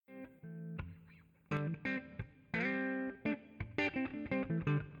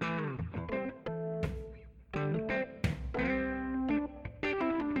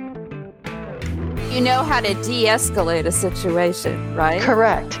You know how to de-escalate a situation, right?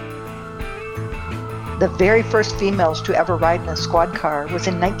 Correct. The very first females to ever ride in a squad car was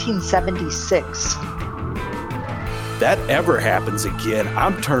in 1976. That ever happens again,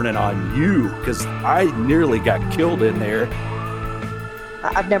 I'm turning on you because I nearly got killed in there.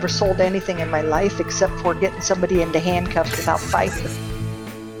 I've never sold anything in my life except for getting somebody into handcuffs without fighting.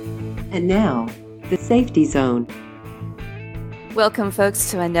 And now, the Safety Zone. Welcome,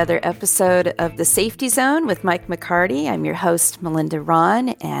 folks, to another episode of The Safety Zone with Mike McCarty. I'm your host, Melinda Ron.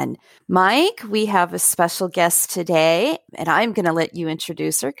 And Mike, we have a special guest today, and I'm going to let you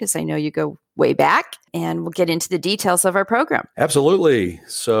introduce her because I know you go way back, and we'll get into the details of our program. Absolutely.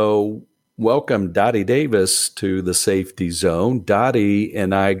 So welcome, Dottie Davis, to The Safety Zone. Dottie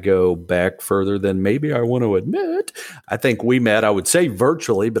and I go back further than maybe I want to admit. I think we met, I would say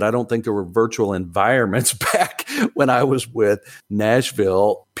virtually, but I don't think there were virtual environments back when I was with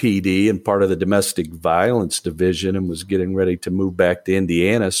Nashville PD and part of the domestic violence division and was getting ready to move back to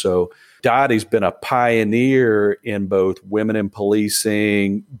Indiana. So Dottie's been a pioneer in both women in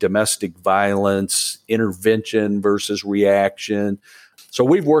policing, domestic violence, intervention versus reaction. So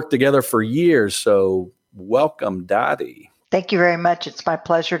we've worked together for years. So welcome, Dottie. Thank you very much. It's my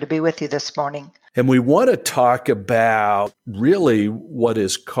pleasure to be with you this morning. And we want to talk about really what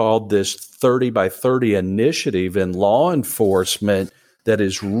is called this 30 by 30 initiative in law enforcement that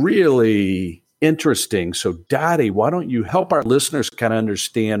is really interesting. So Dottie, why don't you help our listeners kind of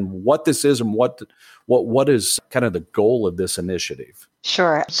understand what this is and what is kind of the goal of this initiative?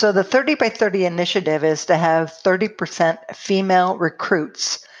 Sure. So the 30 by 30 initiative is to have 30% female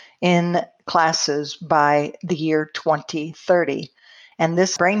recruits in classes by the year 2030. And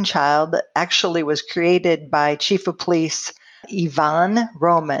this brainchild actually was created by Chief of Police Yvonne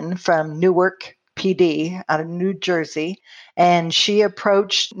Roman from Newark PD out of New Jersey. And she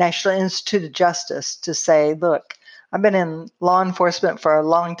approached National Institute of Justice to say, look, I've been in law enforcement for a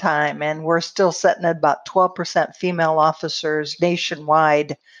long time, and we're still sitting at about 12% female officers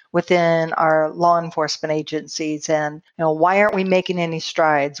nationwide within our law enforcement agencies. And, why aren't we making any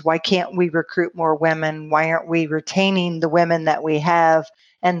strides? Why can't we recruit more women? Why aren't we retaining the women that we have?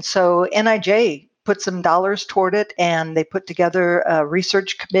 And so NIJ put some dollars toward it, and they put together a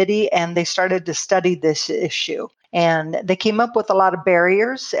research committee, and they started to study this issue. And they came up with a lot of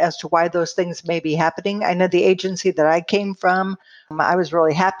barriers as to why those things may be happening. I know the agency that I came from, I was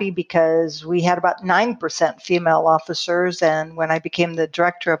really happy because we had about 9% female officers. And when I became the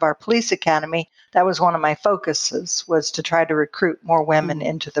director of our police academy, that was one of my focuses, was to try to recruit more women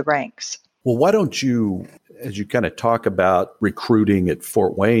into the ranks. Well, why don't you, as you kind of talk about recruiting at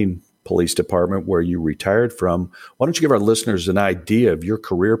Fort Wayne Police Department, where you retired from, why don't you give our listeners an idea of your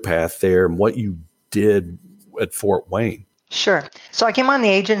career path there and what you did at Fort Wayne? Sure. So I came on the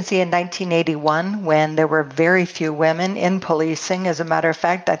agency in 1981 when there were very few women in policing. As a matter of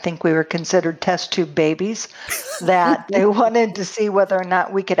fact, I think we were considered test tube babies, that they wanted to see whether or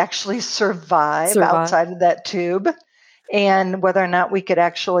not we could actually survive outside of that tube and whether or not we could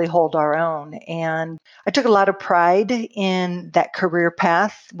actually hold our own. And I took a lot of pride in that career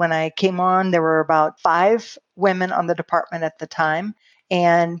path. When I came on, there were about 5 women on the department at the time.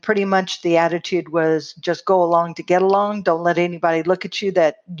 And pretty much the attitude was just go along to get along. Don't let anybody look at you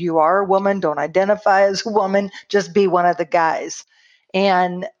that you are a woman. Don't identify as a woman. Just be one of the guys.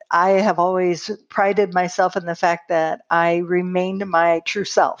 And I have always prided myself in the fact that I remained my true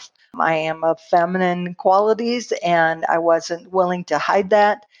self. I am of feminine qualities, and I wasn't willing to hide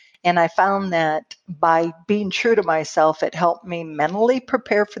that. And I found that by being true to myself, it helped me mentally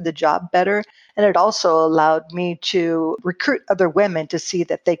prepare for the job better. And it also allowed me to recruit other women to see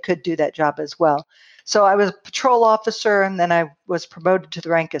that they could do that job as well. So I was a patrol officer, and then I was promoted to the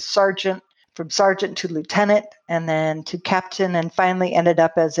rank as sergeant, from sergeant to lieutenant, and then to captain, and finally ended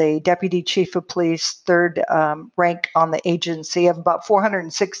up as a deputy chief of police, third rank on the agency of about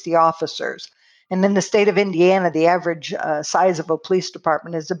 460 officers. And in the state of Indiana, the average size of a police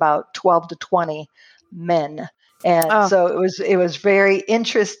department is about 12 to 20 men. And so it was very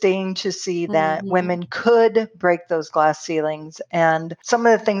interesting to see that women could break those glass ceilings, and some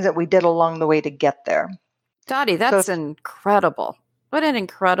of the things that we did along the way to get there. Dottie, that's incredible. What an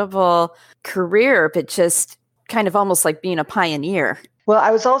incredible career, but just kind of almost like being a pioneer. Well,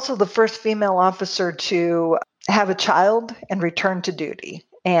 I was also the first female officer to have a child and return to duty.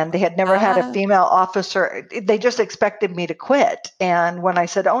 And they had never had a female officer. They just expected me to quit. And when I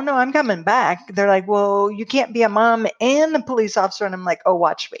said, oh, no, I'm coming back, they're like, well, you can't be a mom and a police officer. And I'm like, oh,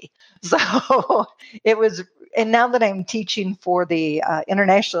 watch me. So it was And now that I'm teaching for the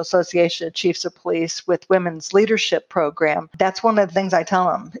International Association of Chiefs of Police with Women's Leadership Program, that's one of the things I tell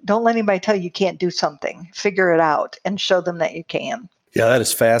them. Don't let anybody tell you can't do something. Figure it out and show them that you can. Yeah, that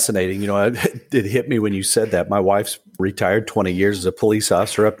is fascinating. It hit me when you said that. My wife's retired 20 years as a police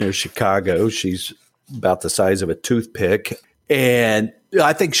officer up near Chicago. She's about the size of a toothpick. And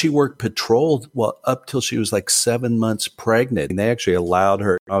I think she worked patrol up till she was like 7 months pregnant. And they actually allowed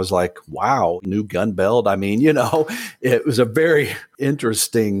her. I was like, wow, new gun belt. I mean, it was a very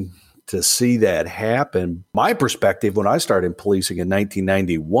interesting to see that happen. My perspective, when I started policing in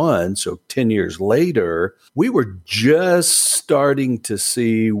 1991, so 10 years later, we were just starting to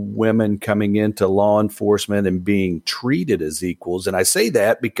see women coming into law enforcement and being treated as equals. And I say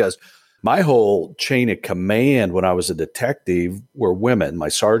that because my whole chain of command when I was a detective were women, my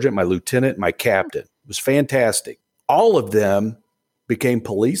sergeant, my lieutenant, my captain. It was fantastic. All of them became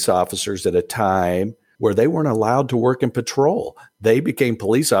police officers at a time where they weren't allowed to work in patrol. They became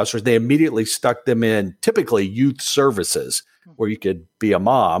police officers. They immediately stuck them in typically youth services where you could be a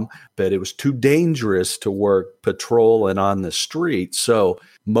mom, but it was too dangerous to work patrol and on the street. So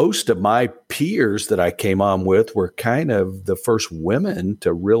most of my peers that I came on with were kind of the first women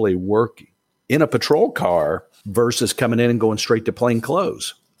to really work in a patrol car versus coming in and going straight to plain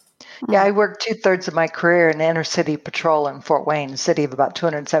clothes. Yeah, I worked 2/3 of my career in inner city patrol in Fort Wayne, a city of about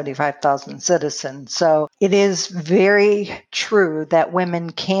 275,000 citizens. So it is very true that women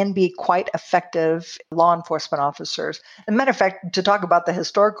can be quite effective law enforcement officers. As a matter of fact, to talk about the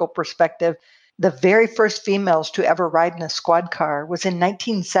historical perspective, the very first females to ever ride in a squad car was in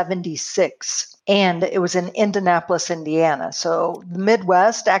 1976. And it was in Indianapolis, Indiana. So the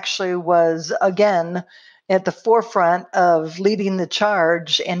Midwest actually was, again, at the forefront of leading the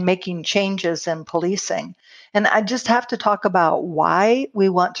charge and making changes in policing. And I just have to talk about why we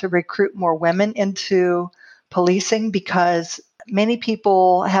want to recruit more women into policing, because many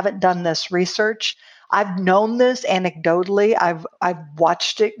people haven't done this research. I've known this anecdotally. I've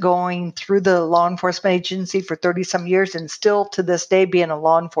watched it going through the law enforcement agency for 30 some years, and still to this day being a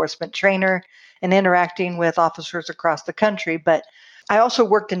law enforcement trainer and interacting with officers across the country. But I also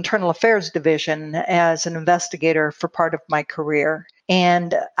worked internal affairs division as an investigator for part of my career.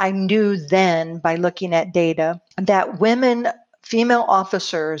 And I knew then by looking at data that female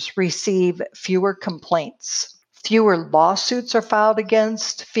officers receive fewer complaints. Fewer lawsuits are filed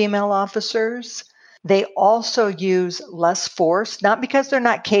against female officers. They also use less force, not because they're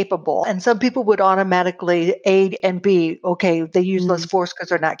not capable. And some people would automatically A and B, okay, they use less force because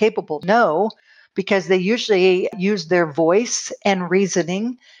they're not capable. No, because they usually use their voice and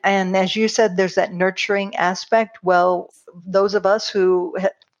reasoning. And as you said, there's that nurturing aspect. Well, those of us who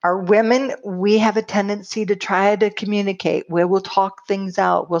are women, we have a tendency to try to communicate. We will talk things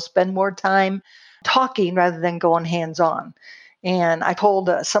out. We'll spend more time talking rather than going hands-on. And I told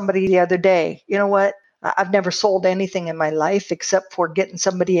somebody the other day, you know what? I've never sold anything in my life except for getting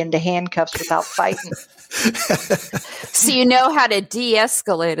somebody into handcuffs without fighting. So you know how to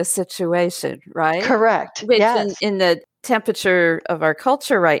de-escalate a situation, right? Correct. Which yes. in the temperature of our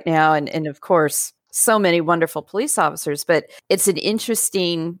culture right now, and of course, so many wonderful police officers, but it's an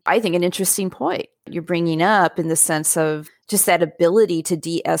interesting point you're bringing up in the sense of just that ability to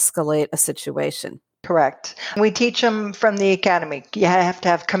de-escalate a situation. Correct. We teach them from the academy. You have to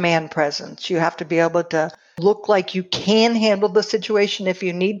have command presence. You have to be able to look like you can handle the situation if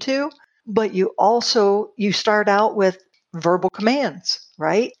you need to, but you start out with verbal commands,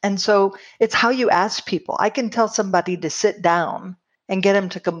 right? And so it's how you ask people. I can tell somebody to sit down and get them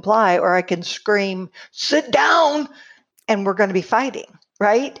to comply, or I can scream, sit down, and we're going to be fighting,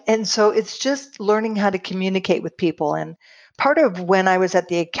 right? And so it's just learning how to communicate with people. And part of when I was at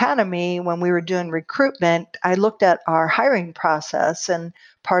the academy, when we were doing recruitment, I looked at our hiring process, and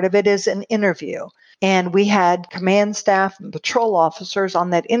part of it is an interview. And we had command staff and patrol officers on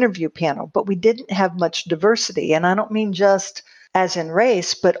that interview panel, but we didn't have much diversity. And I don't mean just as in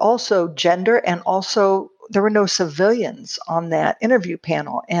race, but also gender, and also there were no civilians on that interview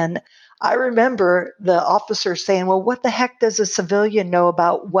panel. And I remember the officer saying, well, what the heck does a civilian know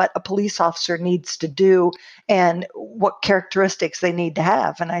about what a police officer needs to do and what characteristics they need to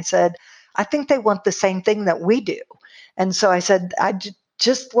have? And I said, I think they want the same thing that we do. And so I said, I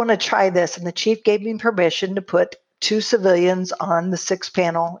just want to try this. And the chief gave me permission to put 2 civilians on the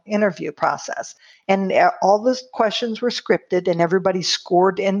 6-panel interview process. And all the questions were scripted and everybody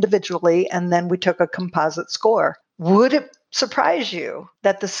scored individually. And then we took a composite score. Would it surprise you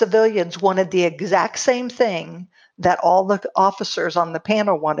that the civilians wanted the exact same thing that all the officers on the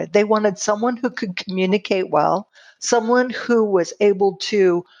panel wanted? They wanted someone who could communicate well, someone who was able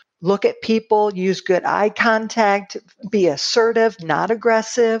to look at people, use good eye contact, be assertive, not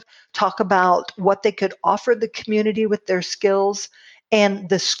aggressive, talk about what they could offer the community with their skills. And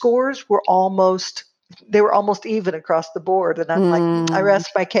the scores were almost even across the board. And I'm like, I rest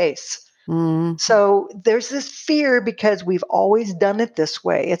my case. So there's this fear because we've always done it this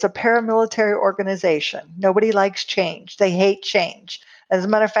way. It's a paramilitary organization. Nobody likes change. They hate change. As a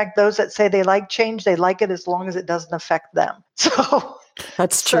matter of fact, those that say they like change, they like it as long as it doesn't affect them. So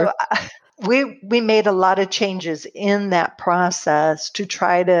That's true. We made a lot of changes in that process to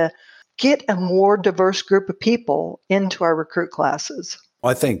try to get a more diverse group of people into our recruit classes.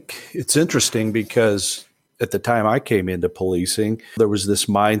 I think it's interesting because at the time I came into policing, there was this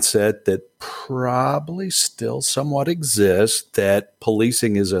mindset that probably still somewhat exists, that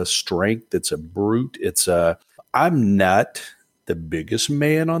policing is a strength, it's a brute, I'm not the biggest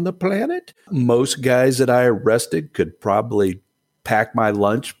man on the planet. Most guys that I arrested could probably pack my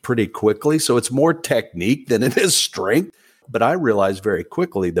lunch pretty quickly. So it's more technique than it is strength. But I realized very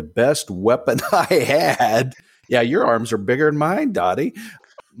quickly the best weapon I had, yeah, your arms are bigger than mine, Dottie.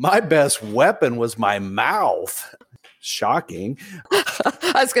 My best weapon was my mouth. Shocking.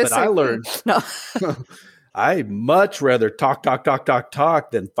 I was going to say, I learned, no. I much rather talk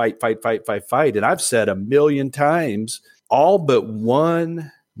than fight. And I've said a million times, all but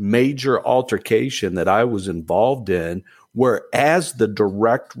one major altercation that I was involved in were as the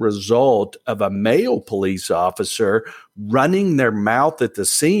direct result of a male police officer running their mouth at the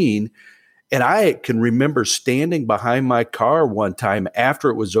scene. And I can remember standing behind my car one time after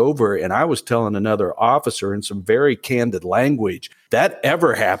it was over, and I was telling another officer in some very candid language, that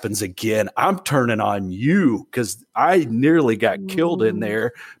ever happens again, I'm turning on you, because I nearly got killed in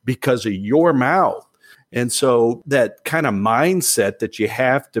there because of your mouth. And so that kind of mindset that you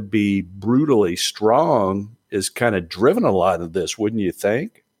have to be brutally strong is kind of driven a lot of this, wouldn't you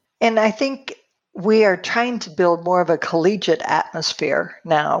think? And I think we are trying to build more of a collegiate atmosphere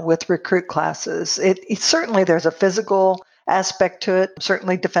now with recruit classes. It certainly, there's a physical aspect to it,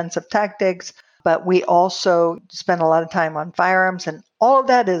 certainly defensive tactics, but we also spend a lot of time on firearms, and all of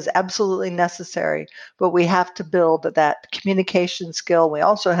that is absolutely necessary. But we have to build that communication skill. We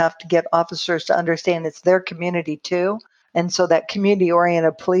also have to get officers to understand it's their community too. And so that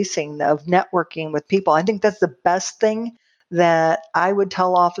community-oriented policing of networking with people, I think that's the best thing that I would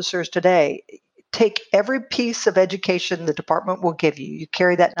tell officers today. Take every piece of education the department will give you. You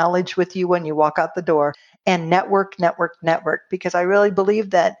carry that knowledge with you when you walk out the door, and network, because I really believe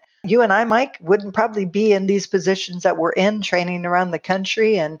that you and I, Mike, wouldn't probably be in these positions that we're in, training around the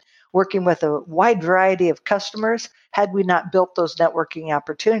country and working with a wide variety of customers, had we not built those networking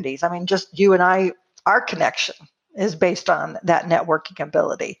opportunities. I mean, just you and I, our connection is based on that networking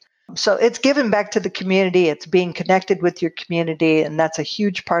ability. So it's giving back to the community. It's being connected with your community. And that's a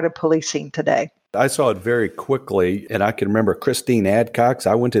huge part of policing today. I saw it very quickly, and I can remember Christine Adcox.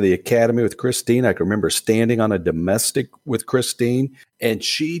 I went to the academy with Christine. I can remember standing on a domestic with Christine, and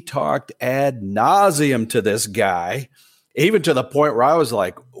she talked ad nauseum to this guy, even to the point where I was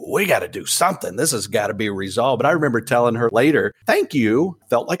like, we got to do something. This has got to be resolved. But I remember telling her later, thank you.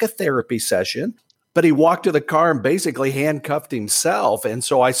 Felt like a therapy session. But he walked to the car and basically handcuffed himself. And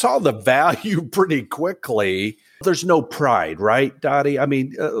so I saw the value pretty quickly. There's no pride, right, Dottie? I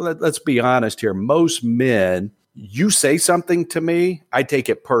mean, let's be honest here. Most men, you say something to me, I take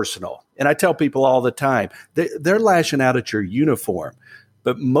it personal. And I tell people all the time, they're lashing out at your uniform.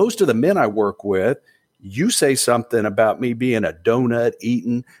 But most of the men I work with, you say something about me being a donut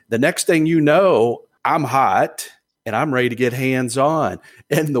eating, the next thing you know, I'm hot and I'm ready to get hands on.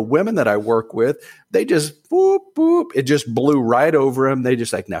 And the women that I work with, they just boop, boop. It just blew right over them. They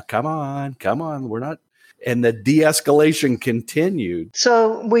just like, now, come on, we're not. And the de-escalation continued.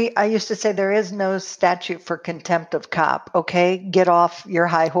 So I used to say there is no statute for contempt of cop. Okay, get off your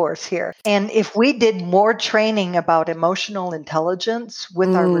high horse here. And if we did more training about emotional intelligence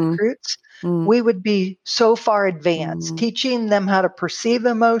with our recruits, we would be so far advanced, teaching them how to perceive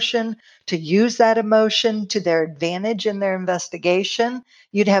emotion, to use that emotion to their advantage in their investigation.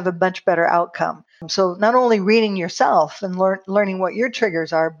 You'd have a much better outcome. So not only reading yourself and learning what your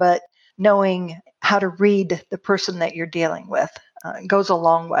triggers are, but knowing how to read the person that you're dealing with goes a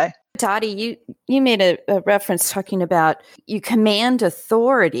long way. Dottie, you made a reference talking about you command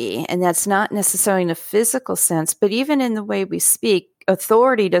authority, and that's not necessarily in a physical sense, but even in the way we speak,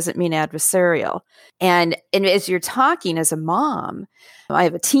 authority doesn't mean adversarial. And as you're talking as a mom, I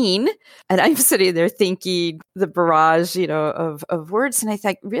have a teen, and I'm sitting there thinking the barrage, of words, and I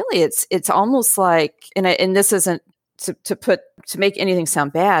think really it's almost like, and this isn't to make anything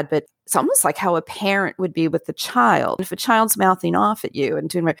sound bad, but it's almost like how a parent would be with the child. If a child's mouthing off at you and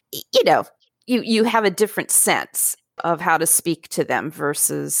doing, you have a different sense of how to speak to them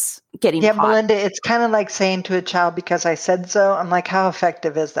versus getting Yeah, caught. Melinda, it's kind of like saying to a child, because I said so. I'm like, how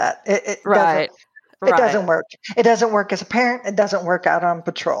effective is that? Right. It doesn't work. It doesn't work as a parent. It doesn't work out on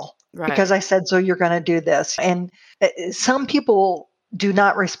patrol. Right. Because I said so, you're going to do this. And some people do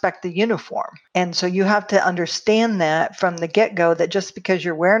not respect the uniform. And so you have to understand that from the get-go, that just because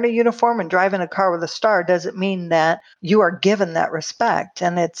you're wearing a uniform and driving a car with a star doesn't mean that you are given that respect.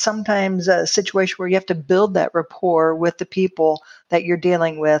 And it's sometimes a situation where you have to build that rapport with the people that you're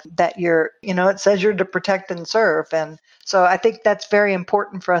dealing with, that it says you're to protect and serve. And so I think that's very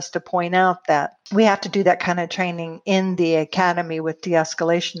important for us to point out, that we have to do that kind of training in the academy with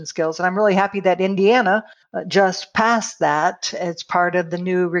de-escalation skills. And I'm really happy that Indiana just passed that as part of the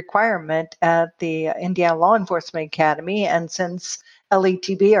new requirement at the Indiana Law Enforcement Academy. And since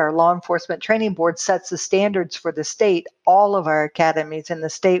LETB, our Law Enforcement Training Board, sets the standards for the state, all of our academies in the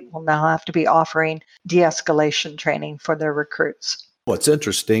state will now have to be offering de-escalation training for their recruits. What's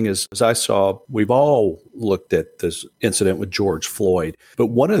interesting is, as I saw, we've all looked at this incident with George Floyd, but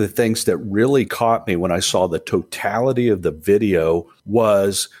one of the things that really caught me when I saw the totality of the video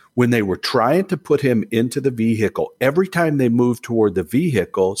was when they were trying to put him into the vehicle. Every time they moved toward the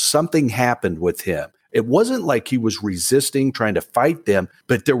vehicle, something happened with him. It wasn't like he was resisting, trying to fight them,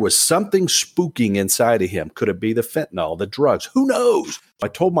 but there was something spooking inside of him. Could it be the fentanyl, the drugs? Who knows? I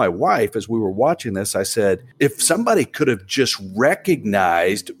told my wife as we were watching this, I said, if somebody could have just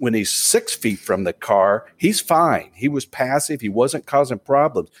recognized when he's 6 feet from the car, he's fine. He was passive. He wasn't causing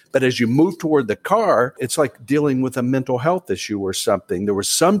problems. But as you move toward the car, it's like dealing with a mental health issue or something. There was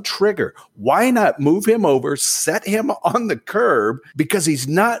some trigger. Why not move him over, set him on the curb because he's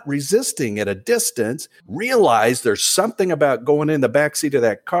not resisting at a distance? Realize there's something about going in the backseat of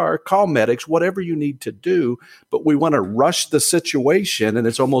that car, call medics, whatever you need to do. But we want to rush the situation. And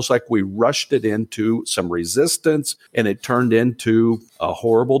it's almost like we rushed it into some resistance and it turned into a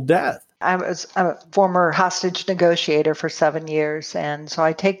horrible death. I'm a former hostage negotiator for 7 years. And so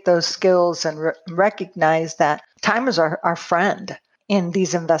I take those skills and recognize that time is our friend in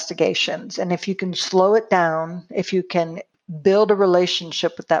these investigations. And if you can slow it down, if you can build a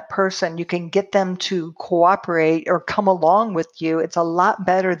relationship with that person, you can get them to cooperate or come along with you. It's a lot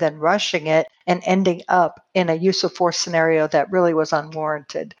better than rushing it and ending up in a use of force scenario that really was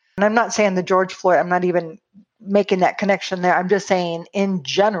unwarranted. And I'm not saying the George Floyd, I'm not even making that connection there. I'm just saying in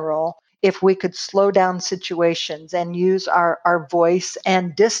general, if we could slow down situations and use our voice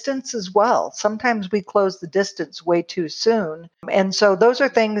and distance as well. Sometimes we close the distance way too soon. And so those are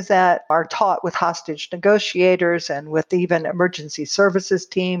things that are taught with hostage negotiators and with even emergency services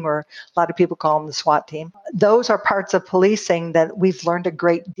team, or a lot of people call them the SWAT team. Those are parts of policing that we've learned a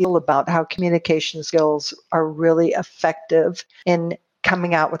great deal about, how communication skills are really effective in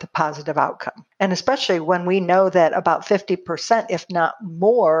coming out with a positive outcome. And especially when we know that about 50%, if not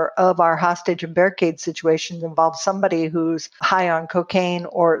more, of our hostage and barricade situations involve somebody who's high on cocaine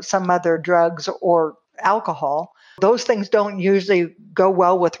or some other drugs or alcohol. Those things don't usually go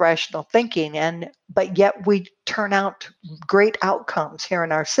well with rational thinking, but yet we turn out great outcomes here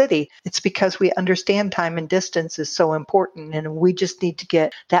in our city. It's because we understand time and distance is so important, and we just need to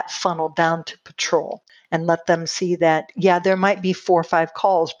get that funneled down to patrol and let them see that, yeah, there might be 4 or 5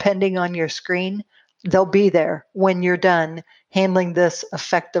 calls pending on your screen. They'll be there when you're done handling this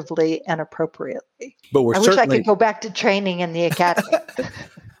effectively and appropriately. But I wish I could go back to training in the academy.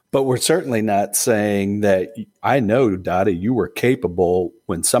 But we're certainly not saying that. I know, Dottie, you were capable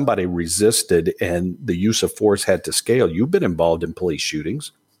when somebody resisted and the use of force had to scale. You've been involved in police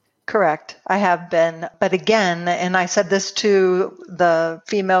shootings. Correct. I have been. But again, and I said this to the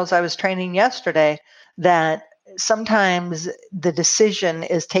females I was training yesterday, that sometimes the decision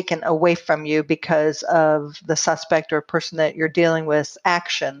is taken away from you because of the suspect or person that you're dealing with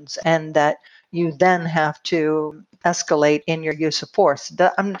actions, and that you then have to escalate in your use of force.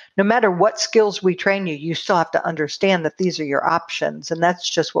 No matter what skills we train you, you still have to understand that these are your options. And that's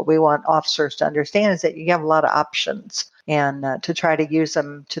just what we want officers to understand, is that you have a lot of options, and to try to use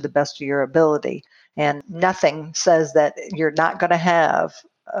them to the best of your ability. And nothing says that you're not going to have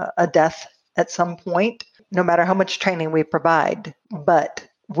a death at some point, no matter how much training we provide. But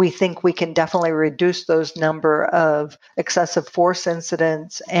we think we can definitely reduce those number of excessive force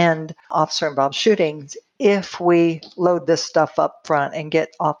incidents and officer-involved shootings if we load this stuff up front and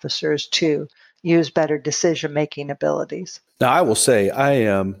get officers to use better decision-making abilities. Now, I will say I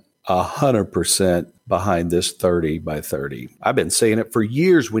am 100% behind this 30 by 30. I've been saying it for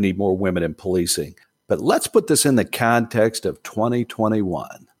years, we need more women in policing. But let's put this in the context of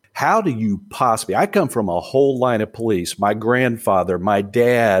 2021. How do you possibly, I come from a whole line of police, my grandfather, my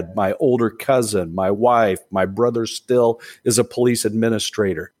dad, my older cousin, my wife, my brother still is a police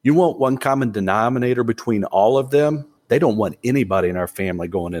administrator. You want one common denominator between all of them? They don't want anybody in our family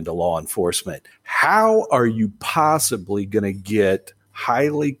going into law enforcement. How are you possibly going to get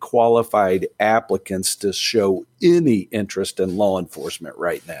highly qualified applicants to show any interest in law enforcement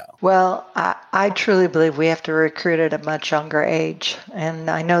right now? Well, I truly believe we have to recruit at a much younger age. And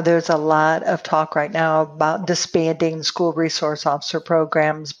I know there's a lot of talk right now about disbanding school resource officer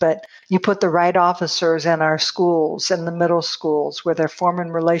programs, but you put the right officers in our schools, in the middle schools, where they're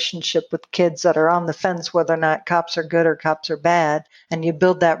forming relationship with kids that are on the fence whether or not cops are good or cops are bad, and you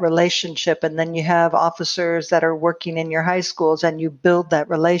build that relationship. And then you have officers that are working in your high schools, and you build that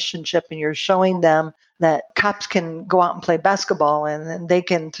relationship, and you're showing them that cops can go out and play basketball, and they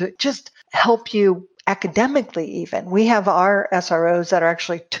can just help you academically even. We have our SROs that are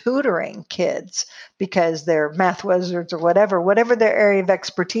actually tutoring kids because they're math wizards or whatever their area of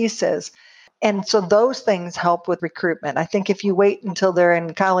expertise is. And so those things help with recruitment. I think if you wait until they're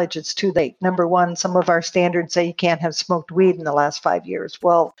in college, it's too late. Number one, some of our standards say you can't have smoked weed in the last 5 years.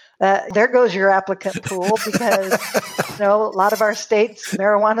 Well, there goes your applicant pool because a lot of our states,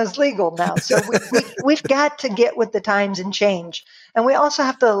 marijuana is legal now. So we've got to get with the times and change. And we also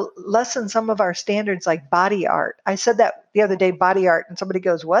have to lessen some of our standards like body art. I said that the other day, body art, and somebody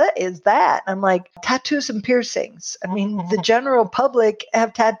goes, "What is that?" I'm like, tattoos and piercings. I mean, the general public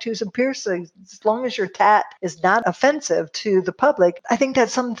have tattoos and piercings. As long as your tat is not offensive to the public, I think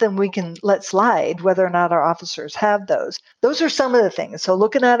that's something we can let slide, whether or not our officers have those. Those are some of the things. So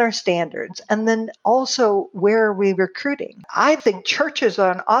looking at our standards, and then also where are we recruiting? I think churches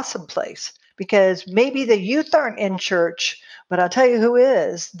are an awesome place because maybe the youth aren't in church, but I'll tell you who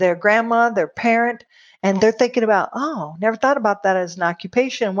is, their grandma, their parent, and they're thinking about, oh, never thought about that as an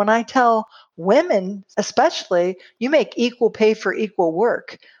occupation. When I tell women, especially, you make equal pay for equal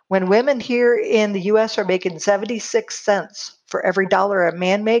work. When women here in the U.S. are making 76 cents for every dollar a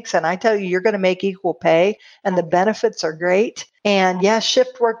man makes, and I tell you, you're going to make equal pay, and the benefits are great. And yes,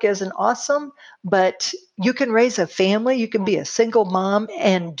 shift work isn't awesome, but you can raise a family, you can be a single mom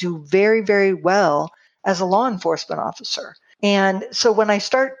and do very, very well as a law enforcement officer. And so when I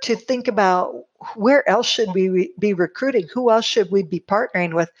start to think about where else should we be recruiting, who else should we be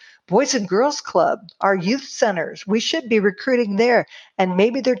partnering with? Boys and Girls Club, our youth centers, we should be recruiting there. And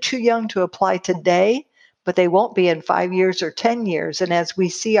maybe they're too young to apply today, but they won't be in 5 years or 10 years. And as we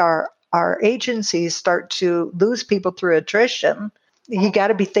see our agencies start to lose people through attrition, you got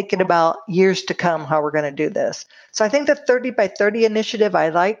to be thinking about years to come, how we're going to do this. So I think the 30 by 30 initiative, I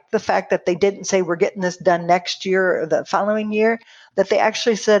like the fact that they didn't say we're getting this done next year or the following year, that they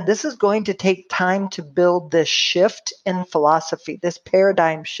actually said this is going to take time to build this shift in philosophy, this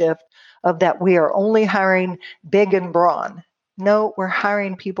paradigm shift of that we are only hiring big and brawn. No, we're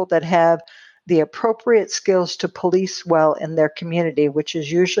hiring people that have the appropriate skills to police well in their community, which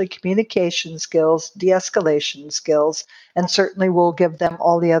is usually communication skills, de-escalation skills, and certainly we'll give them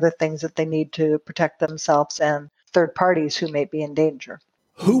all the other things that they need to protect themselves and third parties who may be in danger.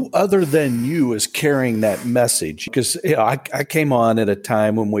 Who other than you is carrying that message? Because I came on at a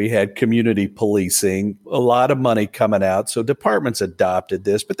time when we had community policing, a lot of money coming out. So departments adopted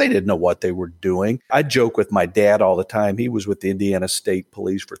this, but they didn't know what they were doing. I joke with my dad all the time. He was with the Indiana State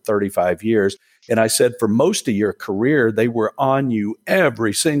Police for 35 years. And I said, for most of your career, they were on you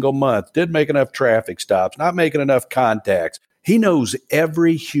every single month. Didn't make enough traffic stops, not making enough contacts. He knows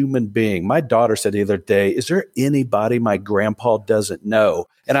every human being. My daughter said the other day, is there anybody my grandpa doesn't know?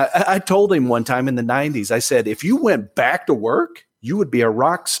 And I told him one time in the 90s, I said, if you went back to work, you would be a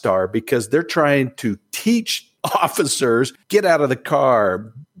rock star because they're trying to teach officers, get out of the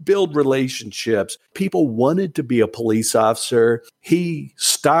car, build relationships. People wanted to be a police officer. He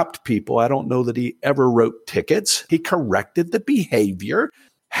stopped people. I don't know that he ever wrote tickets. He corrected the behavior.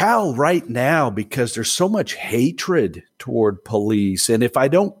 How right now, because there's so much hatred toward police. And if I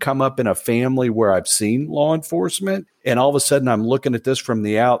don't come up in a family where I've seen law enforcement and all of a sudden I'm looking at this from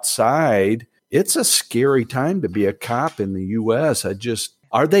the outside, it's a scary time to be a cop in the U.S.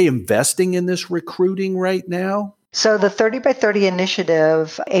 Are they investing in this recruiting right now? So the 30 by 30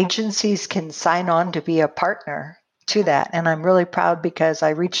 initiative, agencies can sign on to be a partner to that. And I'm really proud because I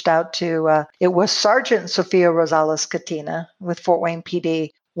reached out to, it was Sergeant Sofia Rosales-Catina with Fort Wayne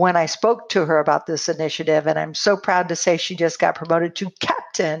PD when I spoke to her about this initiative. And I'm so proud to say she just got promoted to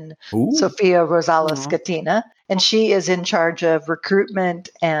Captain Sofia Rosales-Catina. And she is in charge of recruitment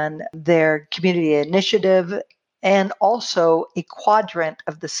and their community initiative and also a quadrant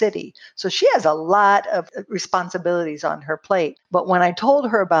of the city. So she has a lot of responsibilities on her plate. But when I told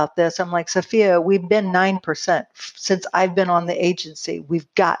her about this, I'm like, Sophia, we've been 9% since I've been on the agency. We've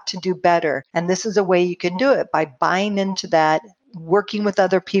got to do better. And this is a way you can do it by buying into that, working with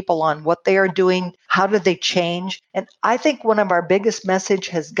other people on what they are doing, how do they change. And I think one of our biggest message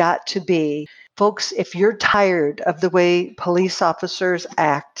has got to be, folks, if you're tired of the way police officers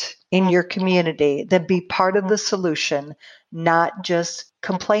act in your community, then be part of the solution, not just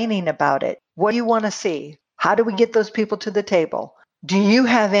complaining about it. What do you want to see? How do we get those people to the table? Do you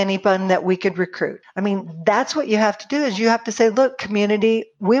have anyone that we could recruit? I mean, that's what you have to do is you have to say, look, community,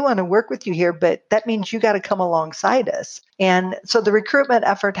 we want to work with you here, but that means you got to come alongside us. And so the recruitment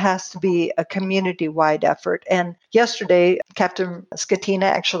effort has to be a community-wide effort. And yesterday, Captain Scatina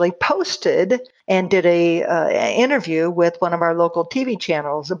actually posted and did a interview with one of our local TV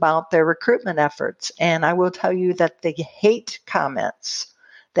channels about their recruitment efforts. And I will tell you that the hate comments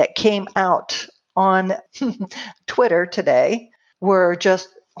that came out on Twitter today were just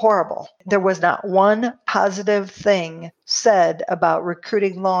horrible. There was not one positive thing said about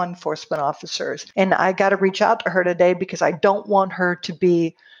recruiting law enforcement officers. And I got to reach out to her today because I don't want her to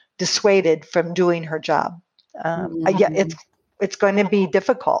be dissuaded from doing her job. It's going to be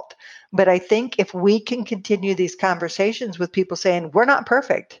difficult. But I think if we can continue these conversations with people saying, we're not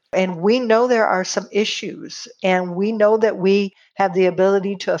perfect, and we know there are some issues, and we know that we have the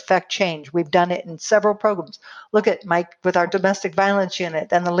ability to affect change. We've done it in several programs. Look at Mike with our domestic violence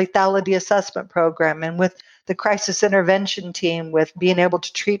unit and the lethality assessment program, and with the crisis intervention team with being able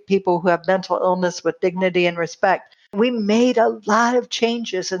to treat people who have mental illness with dignity and respect. We made a lot of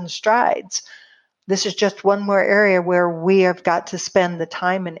changes and strides. This is just one more area where we have got to spend the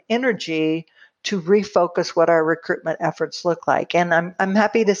time and energy to refocus what our recruitment efforts look like. And I'm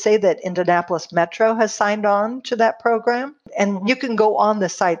happy to say that Indianapolis Metro has signed on to that program. And you can go on the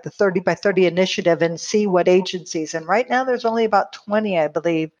site, the 30 by 30 initiative, and see what agencies. And right now there's only about 20, I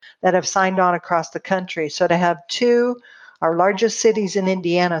believe, that have signed on across the country. So to have our largest cities in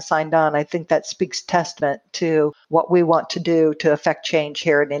Indiana signed on, I think that speaks testament to what we want to do to affect change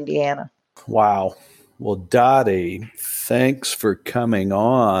here in Indiana. Wow. Well, Dottie, thanks for coming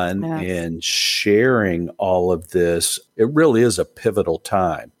on and sharing all of this. It really is a pivotal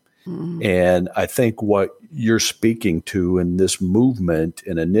time. Mm-hmm. And I think what you're speaking to in this movement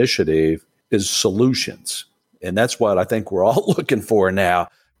and initiative is solutions. And that's what I think we're all looking for now.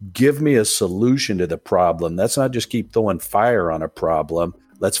 Give me a solution to the problem. Let's not just keep throwing fire on a problem.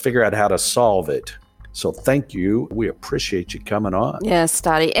 Let's figure out how to solve it. So thank you. We appreciate you coming on. Yes,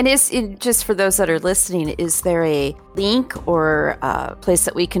 Dottie. And just for those that are listening, is there a link or a place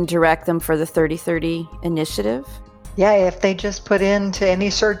that we can direct them for the 3030 initiative? Yeah, if they just put into any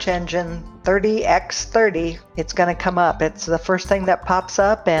search engine 30x30, it's going to come up. It's the first thing that pops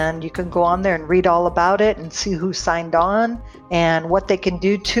up, and you can go on there and read all about it and see who signed on and what they can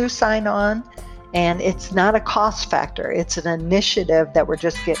do to sign on. And it's not a cost factor. It's an initiative that we're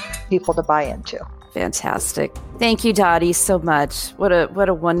just getting people to buy into. Fantastic. Thank you, Dottie, so much. What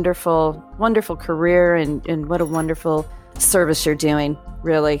a wonderful, wonderful career and what a wonderful service you're doing,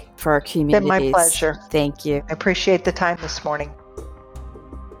 really, for our communities. It's been my pleasure. Thank you. I appreciate the time this morning.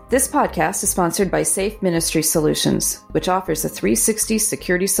 This podcast is sponsored by Safe Ministry Solutions, which offers a 360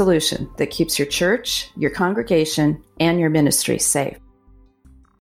 security solution that keeps your church, your congregation, and your ministry safe.